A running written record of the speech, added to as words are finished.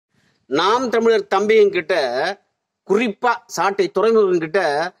நாம் தமிழர் தம்பிங்கிட்ட, குறிப்பா சாட்டை துறைமுகம் கிட்ட,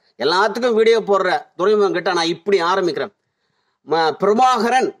 எல்லாத்துக்கும் வீடியோ போடுற துறைமுகம் கிட்ட நான் இப்படி ஆரம்பிக்கிறேன்.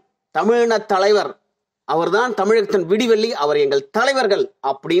 பிரபாகரன் தமிழின தலைவர், அவர் தான் தமிழகத்தின் விடிவெள்ளி, அவர் எங்கள் தலைவர்கள்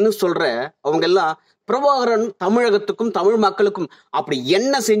அப்படின்னு சொல்ற அவங்க எல்லாம் பிரபாகரன் தமிழகத்துக்கும் தமிழ் மக்களுக்கும் அப்படி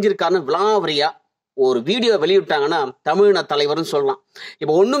என்ன செஞ்சிருக்காருன்னு விலாவரியா ஒரு வீடியோ வெளியிட்டாங்கன்னா தமிழின தலைவர்னு சொல்லலாம்.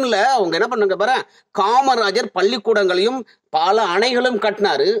 இப்ப ஒண்ணும் இல்ல, அவங்க என்ன பண்ணாங்க பாரு, காமராஜர் பள்ளிக்கூடங்களையும் பல அணைகளும்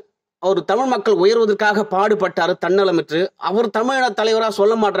கட்டினாரு, அவர் தமிழ் மக்கள் உயர்வதற்காக பாடுபட்டாரு தன்னலமிட்டு. அவர் தமிழின தலைவரா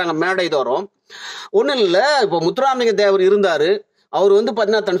சொல்ல மாட்டாங்க மேடை தோறும். ஒண்ணும் இல்ல, இப்போ முத்துராமலிங்க தேவர் இருந்தாரு, அவர்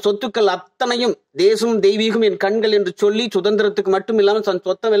பாத்தீங்கன்னா தன் சொத்துக்கள் அத்தனையும் தேசம் தெய்வீகம் என் கண்கள் என்று சொல்லி சுதந்திரத்துக்கு மட்டும் இல்லாம தன்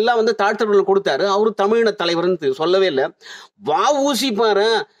சொத்தம் எல்லாம் தாழ்த்தவர்கள் கொடுத்தாரு, அவரு தமிழின தலைவர்னு சொல்லவே இல்லை. வ.உ.சி பாரு,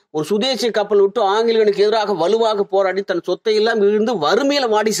 ஒரு சுதேசி கப்பல் விட்டு ஆங்கிலேயனுக்கு எதிராக வலுவாக போராடி தன் சொத்தை எல்லாம் இழந்து வறுமையில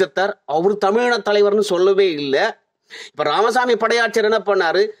வாடி செத்தார், அவரு தமிழின தலைவர்னு சொல்லவே இல்லை. இப்ப ராமசாமி படையாட்சியர் என்ன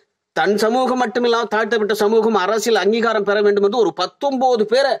பண்ணாரு, தன் சமூகம் மட்டும் இல்லாம தாழ்த்தப்பட்ட சமூகம் அரசியல் அங்கீகாரம் பெற வேண்டும் என்று ஒரு 19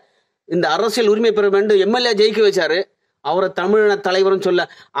 பேரை இந்த அரசியல் உரிமை பெற வேண்டும் எம்எல்ஏ ஜெயிக்க வச்சாரு, அவரை தமிழின தலைவர்னு சொல்ல.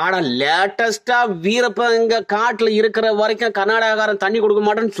 ஆனா லேட்டஸ்டா வீரப்பங்க காட்டுல இருக்கிற வரைக்கும் கர்நாடகாரன் தண்ணி கொடுக்க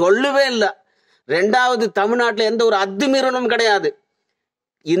மாட்டேன்னு சொல்லவே இல்லை. 2வது, தமிழ்நாட்டுல எந்த ஒரு அத்துமீறலும் கிடையாது.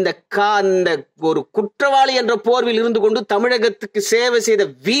 இந்த ஒரு குற்றவாளி என்ற போர்வில் இருந்து கொண்டு தமிழகத்துக்கு சேவை செய்த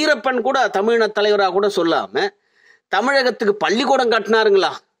வீரப்பன் கூட தமிழின தலைவராக கூட சொல்லாம தமிழகத்துக்கு பள்ளிக்கூடம்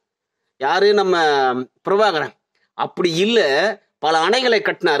கட்டினாருங்களா யாரு, நம்ம பிரபாகரன். அப்படி இல்ல பல அணைகளை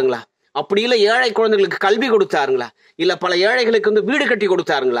கட்டினாருங்களா, அப்படி இல்ல ஏழை குழந்தைகளுக்கு கல்வி கொடுத்தாருங்களா, இல்ல பல ஏழைகளுக்கு வீடு கட்டி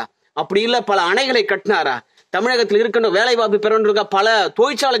கொடுத்தாருங்களா, அப்படி இல்ல பல அணைகளை கட்டினாரா, தமிழகத்தில் இருக்கின்ற வேலை வாய்ப்பு பெற பல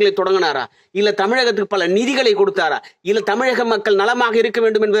தொழிற்சாலைகளை தொடங்கினாரா, இல்ல தமிழகத்துக்கு பல நிதிகளை கொடுத்தாரா, இல்ல தமிழக மக்கள் நலமாக இருக்க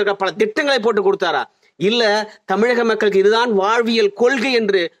வேண்டும் என்பதற்காக பல திட்டங்களை போட்டு கொடுத்தாரா, இல்ல தமிழக மக்களுக்கு இதுதான் வாழ்வியல் கொள்கை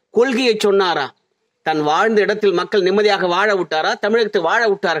என்று கொள்கையை சொன்னாரா, தன் வாழ்ந்த இடத்தில் மக்கள் நிம்மதியாக வாழ விட்டாரா, தமிழகத்தை வாழ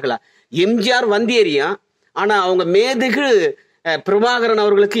விட்டார்களா? எம்ஜிஆர் வந்தேரியா, ஆனா அவங்க மேதகு பிரபாகரன்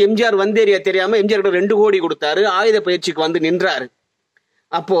அவர்களுக்கு எம்ஜிஆர் வந்தேரியா தெரியாம எம்ஜிஆர் 2 கோடி கொடுத்தாரு, ஆயுத பயிற்சிக்கு நின்றாரு.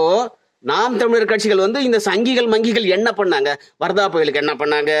 அப்போ நாம் தமிழர் கட்சிகள் இந்த சங்கிகள் மங்கிகள் என்ன பண்ணாங்க, வர்தா புயலுக்கு என்ன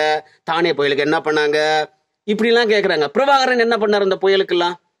பண்ணாங்க, தானே புயலுக்கு என்ன பண்ணாங்க, இப்படிலாம் கேட்கறாங்க. பிரபாகரன் என்ன பண்ணாரு அந்த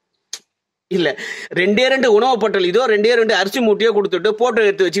புயலுக்கெல்லாம்? இல்ல, 2 உணவு பட்டல் இதோ 2 அரிசி மூட்டையோ கொடுத்துட்டு போட்டோ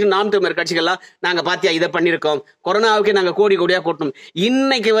எடுத்து வச்சுக்கிட்டு நாம் தமிழர் கட்சிகள்லாம் நாங்க பாத்தியா இதை பண்ணிருக்கோம், கொரோனாவுக்கு நாங்க கோடி கோடியா கூட்டணும்.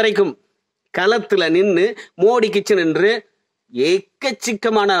 இன்னைக்கு வரைக்கும் களத்துல நின்று மோடிக்கு நின்று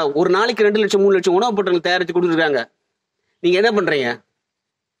எக்கச்சிக்கமான ஒரு நாளைக்கு 2 லட்சம் 3 லட்சம் உணவு பட்டங்கள் தயாரித்து கொடுத்துருக்காங்க. நீங்க என்ன பண்றீங்க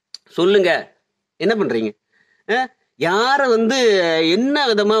சொல்லுங்க, என்ன பண்றீங்க? யார என்ன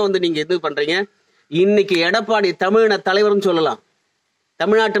விதமா நீங்க இது பண்றீங்க? இன்னைக்கு எடப்பாடி தமிழின தலைவர்னு சொல்லலாம்.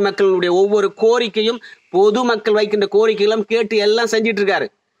 தமிழ்நாட்டு மக்களுடைய ஒவ்வொரு கோரிக்கையும் பொதுமக்கள் வைக்கின்ற கோரிக்கைகளும் கேட்டு எல்லாம் செஞ்சிட்டு இருக்காரு.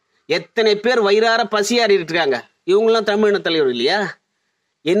 எத்தனை பேர் வயிறார பசியாறி இருக்காங்க, இவங்கெல்லாம் தமிழின தலைவர் இல்லையா?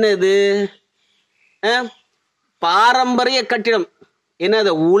 என்னது பாரம்பரிய கட்டிடம்,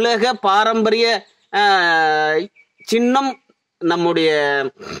 என்னது உலக பாரம்பரிய சின்னம் நம்முடைய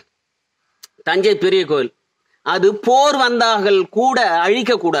தஞ்சை பெரிய கோயில், அது போர் வந்தார்கள் கூட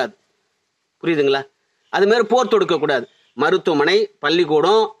அழிக்க கூடாது, புரியுதுங்களா? அது மாதிரி போர் தொடுக்க கூடாது. மருத்துவமனை,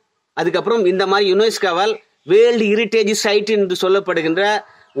 பள்ளிக்கூடம், அதுக்கப்புறம் இந்த மாதிரி யுனெஸ்கோவால் வேர்ல்டு ஹெரிட்டேஜ் சைட் என்று சொல்லப்படுகின்ற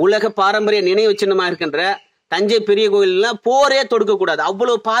உலக பாரம்பரிய நினைவு சின்னமா இருக்கின்ற தஞ்சை பெரிய கோயில்லாம் போரே தொடுக்க கூடாது.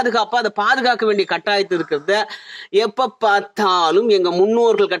 அவ்வளவு பாதுகாப்பா அதை பாதுகாக்க வேண்டிய கட்டாயத்தில் இருக்கிறத எப்ப பார்த்தாலும் எங்க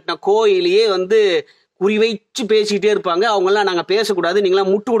முன்னோர்கள் கட்டின கோயிலையே குறி வச்சு பேசிக்கிட்டே இருப்பாங்க. அவங்கெல்லாம் நாங்க பேசக்கூடாது,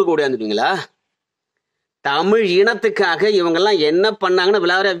 நீங்களாம் முட்டு கொடுக்க கூடாதுங்களா? தமிழ் இனத்துக்காக இவங்கெல்லாம் என்ன பண்ணாங்கன்னு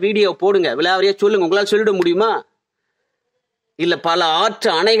விலாவரியா வீடியோ போடுங்க, விலாவரியா சொல்லுங்க. உங்களால் சொல்லிட முடியுமா? இல்ல பல ஆற்று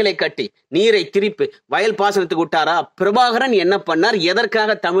அணைகளை கட்டி நீரை திருப்பி வயல் பாசனத்துக்கு விட்டாரா? பிரபாகரன் என்ன பண்ணார்?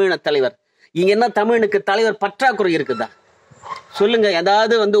 எதற்காக தமிழின தலைவர்? இங்க என்ன தமிழனுக்கு தலைவர் பற்றாக்குறை இருக்குதா? சொல்லுங்க.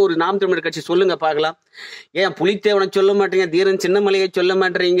 ஏதாவது ஒரு நாம் தமிழர் கட்சி சொல்லுங்க பார்க்கலாம். ஏன் புலித்தேவனை சொல்ல மாட்டீங்க, தீரன் சின்னமலையை சொல்ல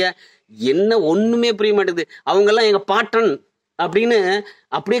மாட்டீங்க, என்ன ஒண்ணுமே புரிய மாட்டேங்குது. அவங்க எல்லாம் எங்க பாட்டன் அப்படின்னு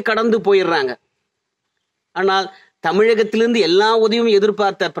அப்படியே கடந்து போயிடுறாங்க. ஆனால் தமிழகத்திலிருந்து எல்லா உதவியும்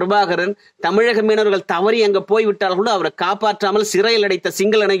எதிர்பார்த்த பிரபாகரன் தமிழக மீனவர்கள் தவறி அங்க போய்விட்டால் கூட அவரை காப்பாற்றாமல் சிறையில் அடைத்த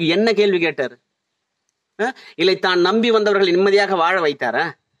சிங்களனை என்ன கேள்வி கேட்டார்? இல்லை தான் நம்பி வந்தவர்கள் நிம்மதியாக வாழ வைத்தாரா?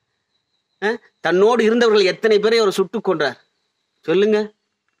 தன்னோடு இருந்தவர்கள் எத்தனை பேரை அவர் சுட்டுக் கொன்றார்? சொல்லுங்க.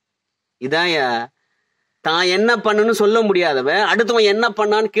 இதாயா தான் என்ன பண்ணுன்னு சொல்ல முடியாதவன் அடுத்தவன் என்ன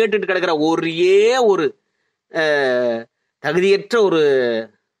பண்ணான்னு கேட்டுட்டு கிடக்கிற ஒரே ஒரு தகுதியற்ற ஒரு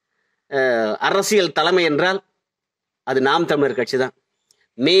அரசியல் தலைமை என்றால் அது நாம் தமிழர் கட்சி தான்.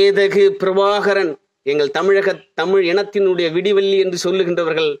 மேதகு பிரபாகரன் எங்கள் தமிழ் இனத்தினுடைய விடிவெள்ளி என்று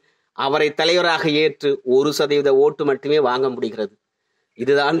சொல்லுகின்றவர்கள் அவரை தலைவராக ஏற்று 1% ஓட்டு மட்டுமே வாங்க முடிகிறது.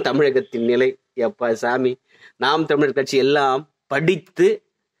 இதுதான் தமிழகத்தின் நிலை. எப்பா சாமி, நாம் தமிழர் கட்சி எல்லாம் படித்து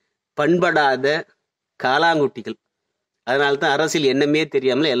பண்படாத காலாங்குட்டிகள். அதனால தான் அரசியல் என்னமே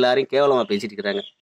தெரியாமல் எல்லாரையும் கேவலமா பேசிட்டு இருக்கிறாங்க.